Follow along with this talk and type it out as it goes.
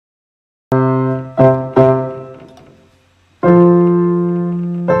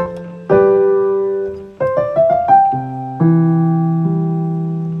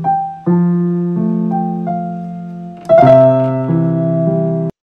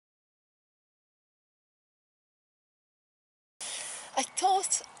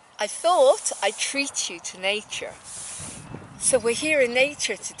I thought I'd treat you to nature. So we're here in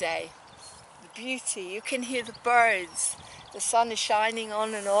nature today. The beauty, you can hear the birds. The sun is shining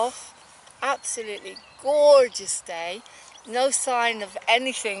on and off. Absolutely gorgeous day. No sign of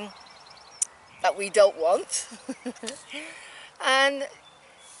anything that we don't want. And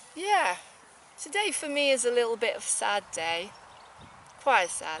yeah, today for me is a little bit of a sad day. Quite a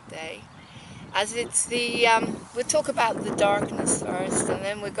sad day. As it's the, we'll talk about the darkness first, and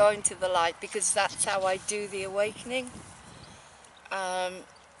then we're going to the light, because that's how I do the awakening.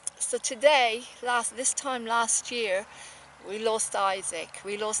 So today, this time last year, we lost Isaac.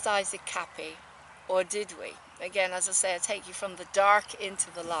 We lost Isaac Kappy, or did we? Again, as I say, I take you from the dark into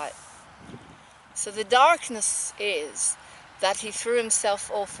the light. So the darkness is that he threw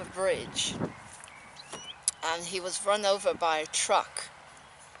himself off a bridge, and he was run over by a truck.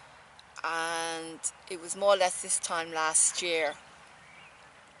 And it was more or less this time last year.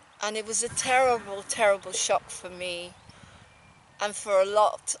 And it was a terrible, terrible shock for me and for a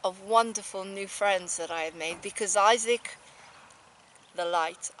lot of wonderful new friends that I had made, because Isaac, the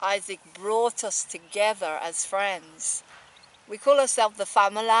light, Isaac brought us together as friends. We call ourselves the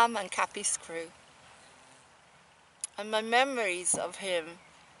Famalamx and Kappy's crew. And my memories of him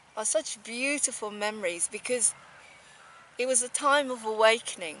are such beautiful memories, because it was a time of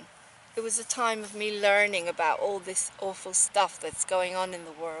awakening. It was a time of me learning about all this awful stuff that's going on in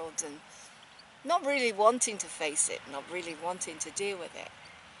the world and not really wanting to face it, not really wanting to deal with it.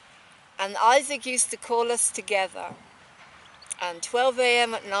 And Isaac used to call us together, and 12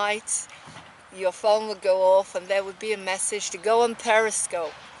 a.m. at night, your phone would go off and there would be a message to go on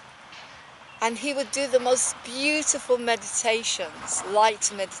Periscope. And he would do the most beautiful meditations, light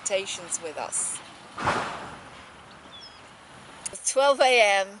meditations with us. At 12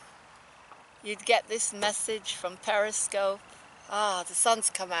 a.m., you'd get this message from Periscope. Ah, the sun's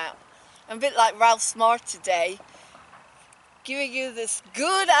come out. I'm a bit like Ralph Smart today, giving you this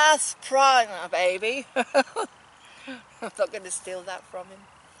good-ass primer, baby. I'm not going to steal that from him.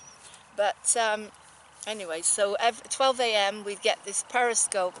 But anyway, so 12 a.m. we'd get this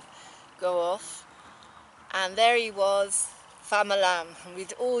Periscope go off, and there he was, Famalamx, and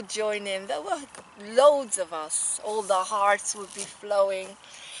we'd all join in. There were loads of us. All the hearts would be flowing.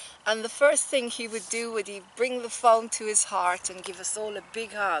 And the first thing he would do would he'd bring the phone to his heart and give us all a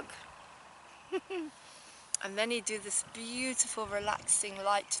big hug. And then he'd do this beautiful, relaxing,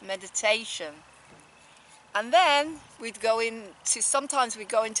 light meditation. And then we'd go into, sometimes we'd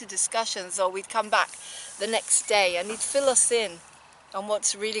go into discussions, or we'd come back the next day and he'd fill us in on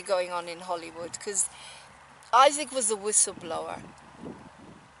what's really going on in Hollywood. Because Isaac was a whistleblower.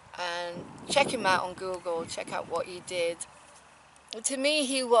 And check him out on Google, check out what he did. To me,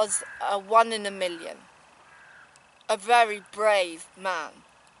 he was a 1 in a million, a very brave man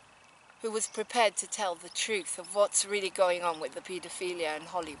who was prepared to tell the truth of what's really going on with the paedophilia in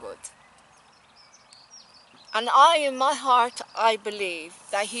Hollywood. And in my heart, I believe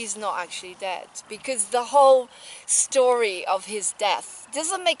that he's not actually dead, because the whole story of his death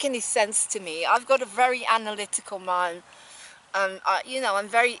doesn't make any sense to me. I've got a very analytical mind, and you know, I'm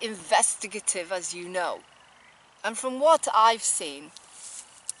very investigative, as you know. And from what I've seen,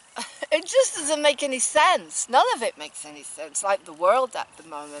 it just doesn't make any sense. None of it makes any sense, like the world at the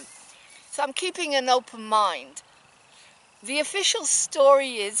moment. So I'm keeping an open mind. The official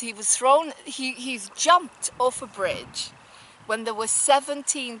story is he was thrown, he's jumped off a bridge when there were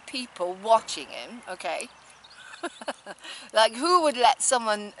 17 people watching him, okay? Like, who would let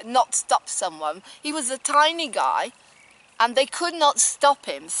someone not stop someone? He was a tiny guy, and they could not stop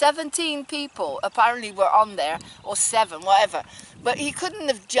him. 17 people apparently were on there, or 7, whatever. But he couldn't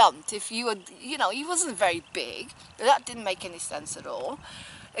have jumped if you had, you know, he wasn't very big. That didn't make any sense at all.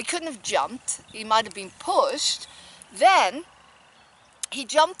 He couldn't have jumped. He might have been pushed. Then he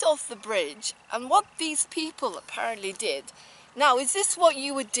jumped off the bridge, and what these people apparently did. Now, is this what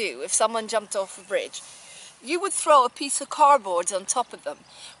you would do if someone jumped off a bridge? You would throw a piece of cardboard on top of them.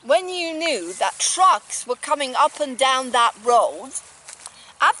 When you knew that trucks were coming up and down that road,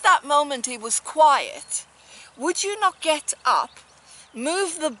 at that moment it was quiet. Would you not get up,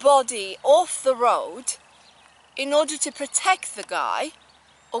 move the body off the road in order to protect the guy,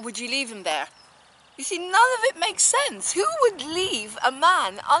 or would you leave him there? You see, none of it makes sense. Who would leave a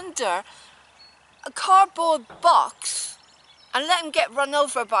man under a cardboard box and let him get run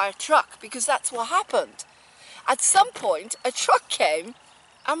over by a truck? Because that's what happened. At some point, a truck came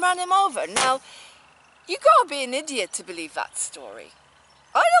and ran him over. Now, you gotta be an idiot to believe that story.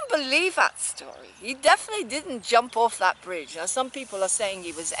 I don't believe that story. He definitely didn't jump off that bridge. Now, some people are saying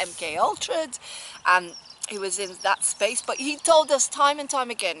he was MK Ultra'd and he was in that space, but he told us time and time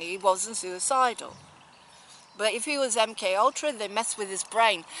again he wasn't suicidal. But if he was MK Ultra, they messed with his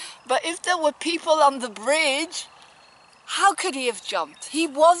brain. But if there were people on the bridge, how could he have jumped? He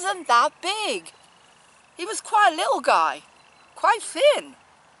wasn't that big. He was quite a little guy, quite thin.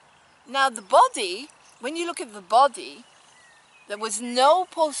 Now the body, when you look at the body, there was no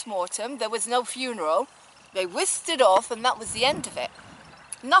post-mortem, there was no funeral. They whisked it off and that was the end of it.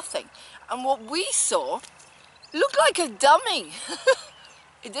 Nothing. And what we saw looked like a dummy.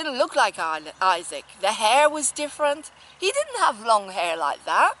 It didn't look like Isaac. The hair was different. He didn't have long hair like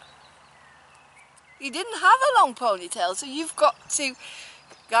that. He didn't have a long ponytail. So you've got to,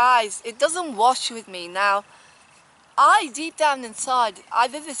 guys, it doesn't wash with me. Now, deep down inside,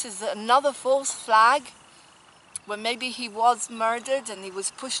 either this is another false flag, where maybe he was murdered and he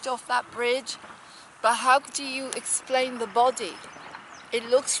was pushed off that bridge. But how do you explain the body? It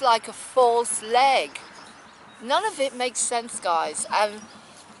looks like a false leg. None of it makes sense, guys. And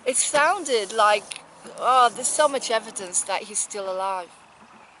it sounded like, oh, there's so much evidence that he's still alive.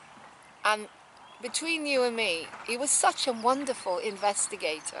 And between you and me, he was such a wonderful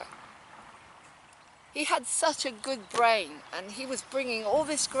investigator. He had such a good brain, and he was bringing all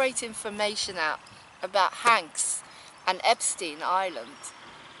this great information out about Hanks and Epstein Island.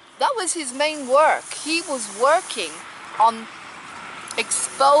 That was his main work. He was working on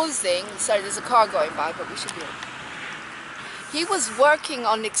exposing, sorry, there's a car going by, but we should be able. He was working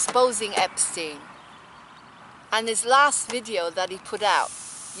on exposing Epstein. And his last video that he put out,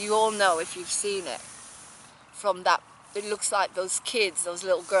 you all know if you've seen it, from that, it looks like those kids, those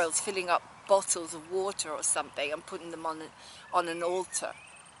little girls filling up bottles of water or something and putting them on an altar.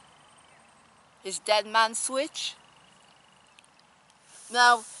 His dead man switch.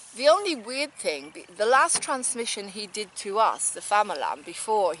 Now, the only weird thing, the last transmission he did to us, the Famalamx,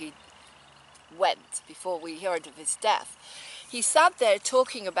 before he went, before we heard of his death, he sat there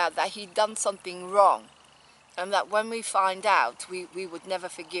talking about that he'd done something wrong and that when we find out, we would never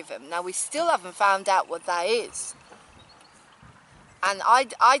forgive him. Now, we still haven't found out what that is. And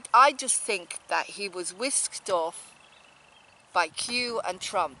I just think that he was whisked off by Q and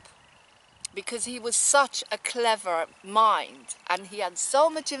Trump because he was such a clever mind and he had so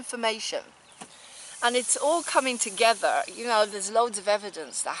much information. And it's all coming together. You know, there's loads of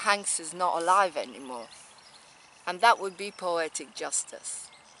evidence that Hanks is not alive anymore. And that would be poetic justice.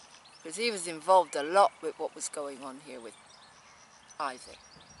 Because he was involved a lot with what was going on here with Isaac.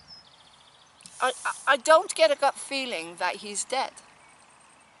 I don't get a gut feeling that he's dead.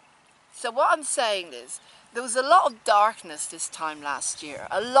 So what I'm saying is, there was a lot of darkness this time last year.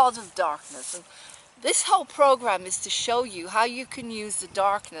 A lot of darkness. And this whole program is to show you how you can use the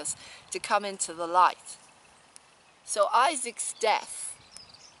darkness to come into the light. So Isaac's death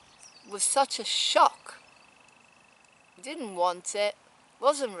was such a shock. Didn't want it,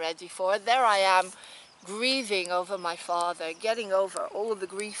 wasn't ready for it. There I am, grieving over my father, getting over all the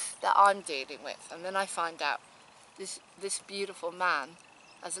grief that I'm dealing with. And then I find out this beautiful man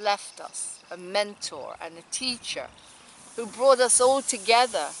has left us, a mentor and a teacher who brought us all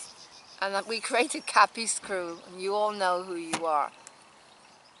together. And that we created Kappy's crew, and you all know who you are.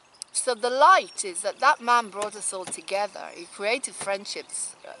 So the light is that that man brought us all together. He created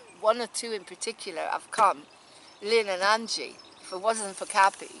friendships. One or two in particular have come. Lynn and Angie. If it wasn't for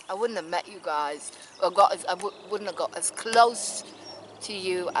Kappy, I wouldn't have met you guys, or wouldn't have got as close to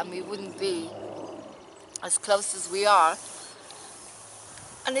you, and we wouldn't be as close as we are.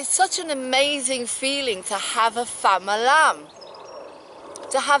 And it's such an amazing feeling to have a Famalamx,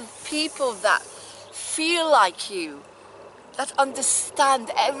 to have people that feel like you, that understand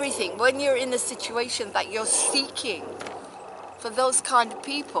everything when you're in a situation that you're seeking for those kind of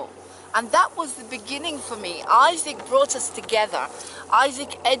people. And that was the beginning for me. Isaac brought us together.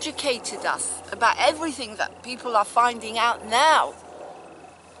 Isaac educated us about everything that people are finding out now.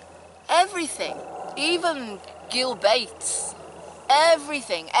 Everything. Even Gil Bates.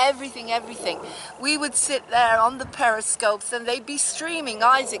 Everything, everything, everything. We would sit there on the periscopes and they'd be streaming,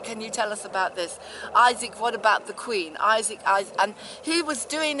 Isaac, can you tell us about this? Isaac, what about the Queen? Isaac, and he was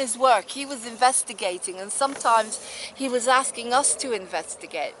doing his work. He was investigating, and sometimes he was asking us to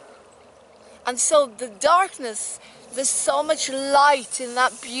investigate. And so the darkness, there's so much light in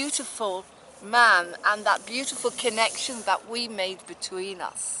that beautiful man and that beautiful connection that we made between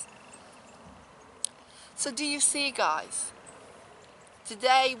us. So do you see, guys?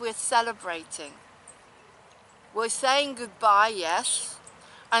 Today we're celebrating. We're saying goodbye, yes.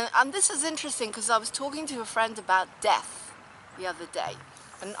 And this is interesting because I was talking to a friend about death the other day.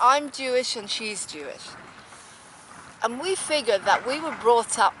 And I'm Jewish and she's Jewish. And we figured that we were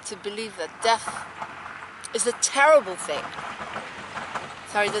brought up to believe that death is a terrible thing.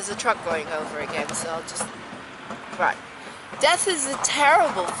 Sorry, there's a truck going over again, so I'll just... Right. Death is a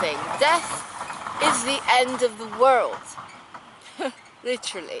terrible thing. Death is the end of the world.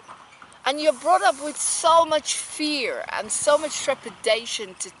 Literally. And you're brought up with so much fear and so much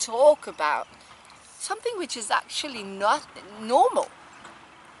trepidation to talk about something which is actually not normal.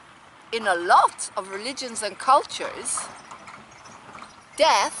 In a lot of religions and cultures,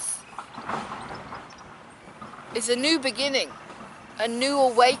 death is a new beginning, a new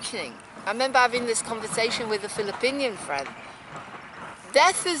awakening. I remember having this conversation with a Filipinian friend.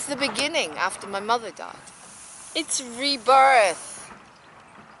 Death is the beginning after my mother died. It's rebirth.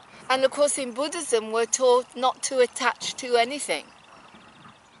 And of course in Buddhism we're taught not to attach to anything,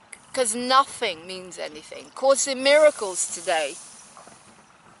 because nothing means anything. Course in Miracles today,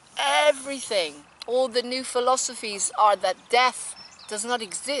 everything, all the new philosophies are that death does not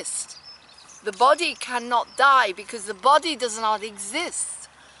exist. The body cannot die because the body does not exist.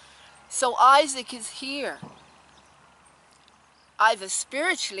 So Isaac is here, either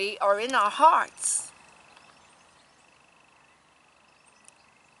spiritually or in our hearts.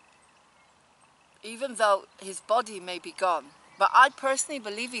 Even though his body may be gone. But I personally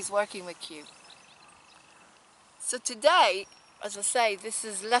believe he's working with Q. So today, as I say, this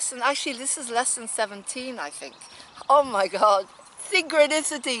is lesson 17, I think. Oh my God,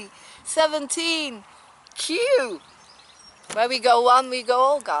 synchronicity, 17, Q. Where we go one, we go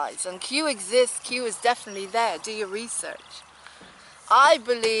all, guys. And Q exists, Q is definitely there, do your research. I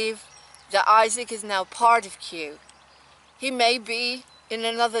believe that Isaac is now part of Q. He may be in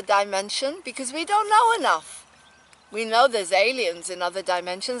another dimension because we don't know enough. We know there's aliens in other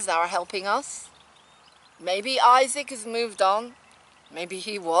dimensions that are helping us. Maybe Isaac has moved on. Maybe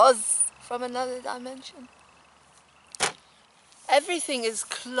he was from another dimension. Everything is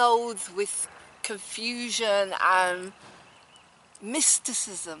clothed with confusion and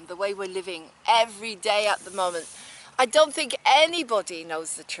mysticism, the way we're living every day at the moment. I don't think anybody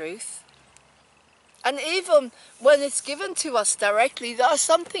knows the truth. And even when it's given to us directly, there are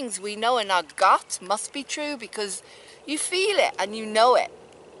some things we know in our gut must be true because you feel it and you know it.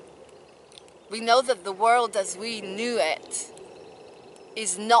 We know that the world as we knew it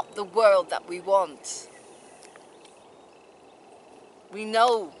is not the world that we want. We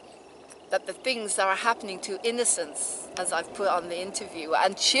know that the things that are happening to innocents, as I've put on the interview,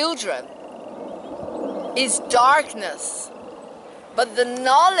 and children, is darkness. But the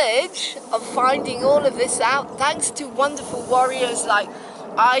knowledge of finding all of this out, thanks to wonderful warriors like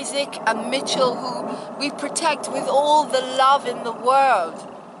Isaac and Mitchell, who we protect with all the love in the world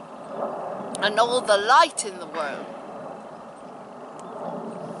and all the light in the world.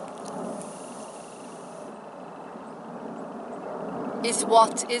 Is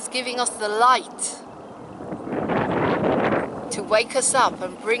what is giving us the light to wake us up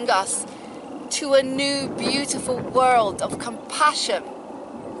and bring us to a new beautiful world of compassion,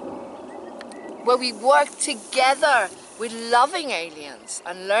 where we work together with loving aliens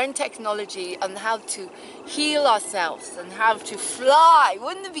and learn technology and how to heal ourselves and how to fly.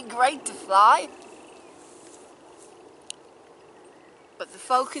 Wouldn't it be great to fly? But the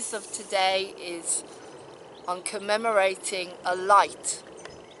focus of today is on commemorating a light.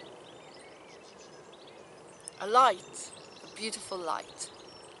 A light, a beautiful light.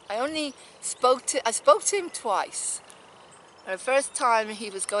 I spoke to him twice. The first time he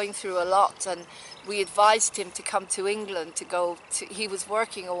was going through a lot and we advised him to come to England he was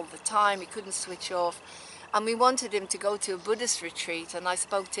working all the time, he couldn't switch off, and we wanted him to go to a Buddhist retreat, and I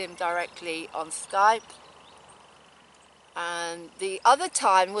spoke to him directly on Skype. And the other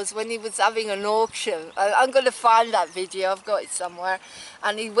time was when he was having an auction. I'm going to find that video, I've got it somewhere,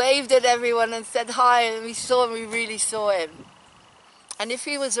 and he waved at everyone and said hi, and we really saw him. And if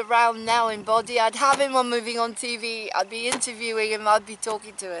he was around now in body, I'd have him on Moving on TV, I'd be interviewing him, I'd be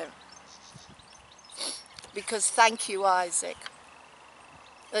talking to him. Because thank you, Isaac.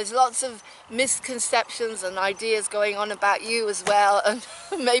 There's lots of misconceptions and ideas going on about you as well, and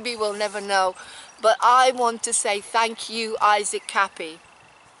maybe we'll never know. But I want to say thank you, Isaac Kappy.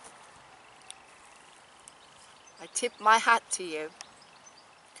 I tip my hat to you,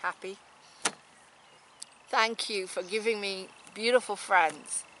 Kappy. Thank you for giving me beautiful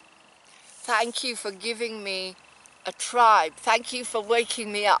friends. Thank you for giving me a tribe. Thank you for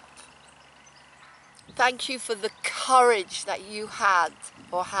waking me up. Thank you for the courage that you had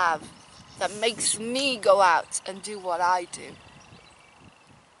or have that makes me go out and do what I do.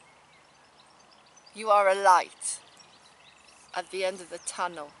 You are a light at the end of the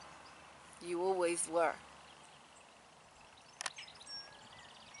tunnel. You always were.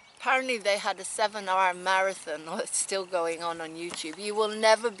 Apparently they had a 7-hour marathon, or it's still going on YouTube. You will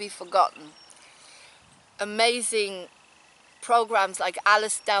never be forgotten. Amazing programs like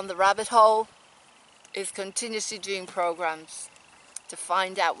Alice Down the Rabbit Hole is continuously doing programs to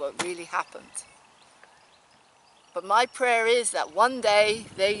find out what really happened. But my prayer is that one day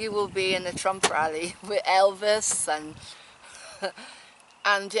there you will be in a Trump rally with Elvis and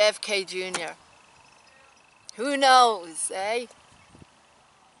and JFK Jr. Who knows, eh?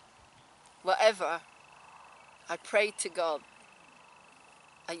 Whatever, I pray to God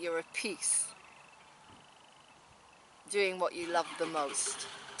that you're at peace, doing what you love the most,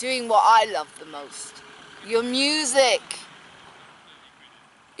 doing what I love the most, your music.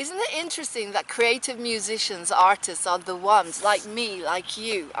 Isn't it interesting that creative musicians, artists are the ones, like me, like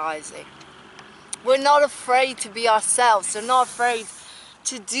you, Isaac. We're not afraid to be ourselves. We're not afraid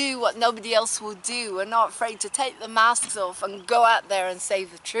to do what nobody else will do. We're not afraid to take the masks off and go out there and say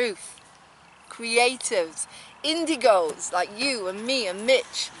the truth. Creatives, indigos, like you and me and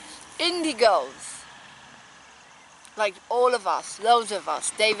Mitch. Indigos. Like all of us, loads of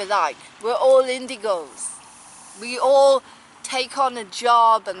us, David Icke. We're all indigos. We all take on a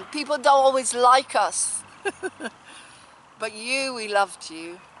job and people don't always like us. But you, we loved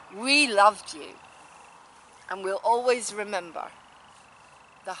you. We loved you. And we'll always remember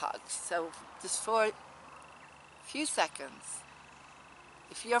the hugs. So just for a few seconds,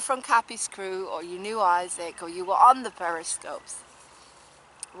 if you're from Kappy's crew, or you knew Isaac, or you were on the periscopes,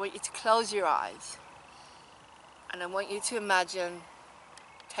 I want you to close your eyes. And I want you to imagine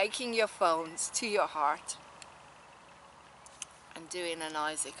taking your phones to your heart and doing an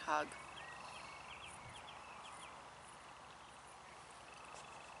Isaac hug.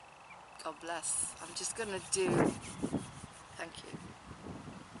 God bless. I'm just going to do, thank you.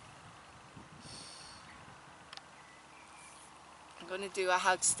 I'm going to do a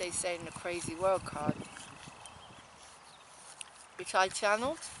How to Stay Sane in a Crazy World card, which I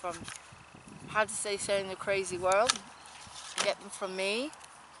channeled from How to Stay Sane in a Crazy World. Get them from me.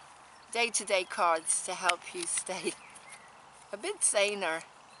 Day-to-day cards to help you stay a bit saner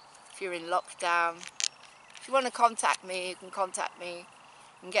if you're in lockdown. If you want to contact me, you can contact me. You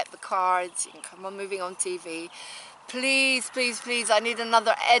can get the cards, you can come on Moving On TV. Please, please, please, I need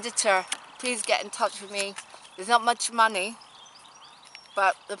another editor. Please get in touch with me. There's not much money,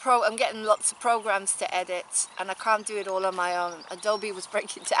 but I'm getting lots of programs to edit, and I can't do it all on my own. Adobe was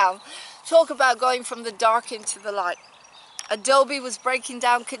breaking down. Talk about going from the dark into the light. Adobe was breaking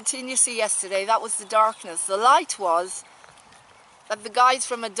down continuously yesterday. That was the darkness. The light was that the guys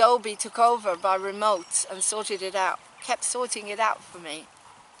from Adobe took over by remote and sorted it out. Kept sorting it out for me.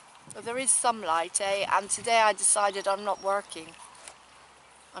 But there is some light, eh? And today I decided I'm not working.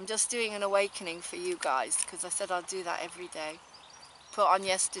 I'm just doing an awakening for you guys, because I said I'll do that every day. Put on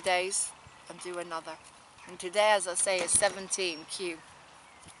yesterday's and do another. And today, as I say, is 17 Q.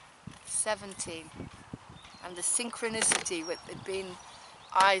 17. And the synchronicity with it being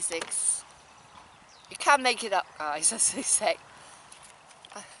Isaac's. You can't make it up, guys, as they say.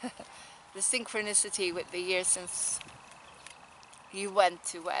 The synchronicity with the year since you went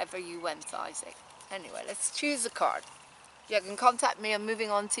to wherever you went, Isaac. Anyway, let's choose a card. You can contact me on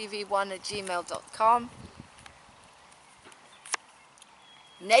movingontv1@gmail.com.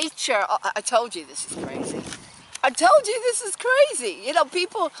 Nature. Oh, I told you this is crazy. I told you this is crazy. You know,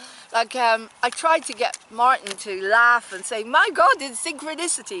 people, like, I tried to get Martin to laugh and say, my God, it's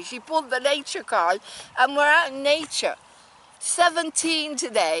synchronicity. She pulled the nature card and we're out in nature. 17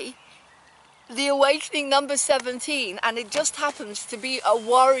 today. The awakening number 17, and it just happens to be a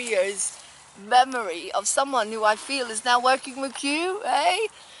warrior's memory of someone who I feel is now working with you, eh?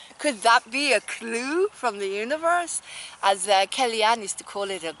 Could that be a clue from the universe? As Kellyanne used to call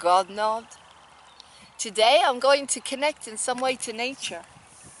it, a God nod. Today I'm going to connect in some way to nature.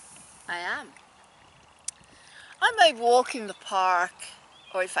 I am. I may walk in the park,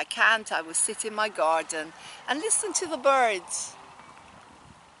 or if I can't, I will sit in my garden and listen to the birds.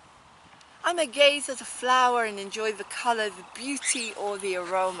 I may gaze at a flower and enjoy the colour, the beauty, or the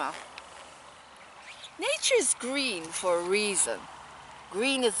aroma. Nature is green for a reason.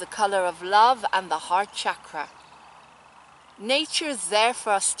 Green is the colour of love and the heart chakra. Nature is there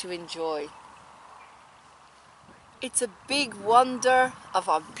for us to enjoy. It's a big wonder of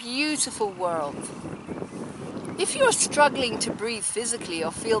our beautiful world. If you're struggling to breathe physically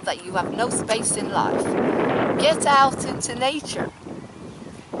or feel that you have no space in life, get out into nature.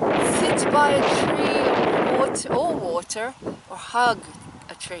 Sit by a tree or water, or hug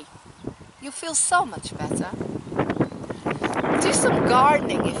a tree. You'll feel so much better. Do some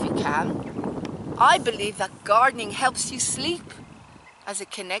gardening if you can. I believe that gardening helps you sleep. as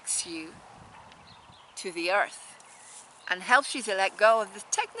it connects you to the earth and helps you to let go of the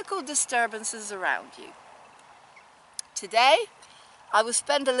technical disturbances around you. Today, I will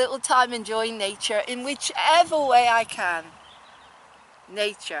spend a little time enjoying nature in whichever way I can.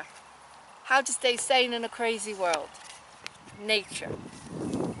 Nature. How to stay sane in a crazy world. Nature.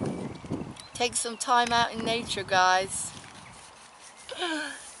 Take some time out in nature, guys.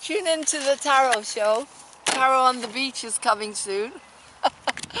 Tune into the tarot show. Tarot on the beach is coming soon.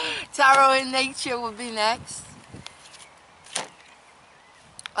 Tarot in nature will be next.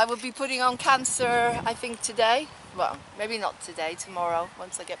 I will be putting on Cancer, I think today. Well, maybe not today, tomorrow,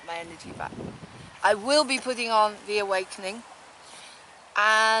 once I get my energy back. I will be putting on The Awakening.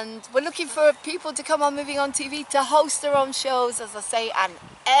 And we're looking for people to come on Moving On TV to host their own shows, as I say, an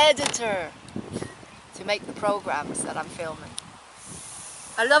editor to make the programs that I'm filming.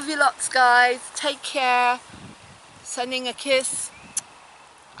 I love you lots, guys. Take care. Sending a kiss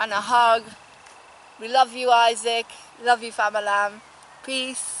and a hug. We love you, Isaac. Love you, Famalamx.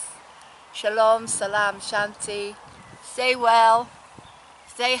 Peace. Shalom, salam, shanti. Stay well.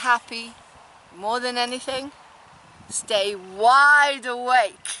 Stay happy. More than anything, stay wide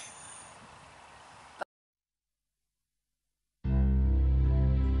awake.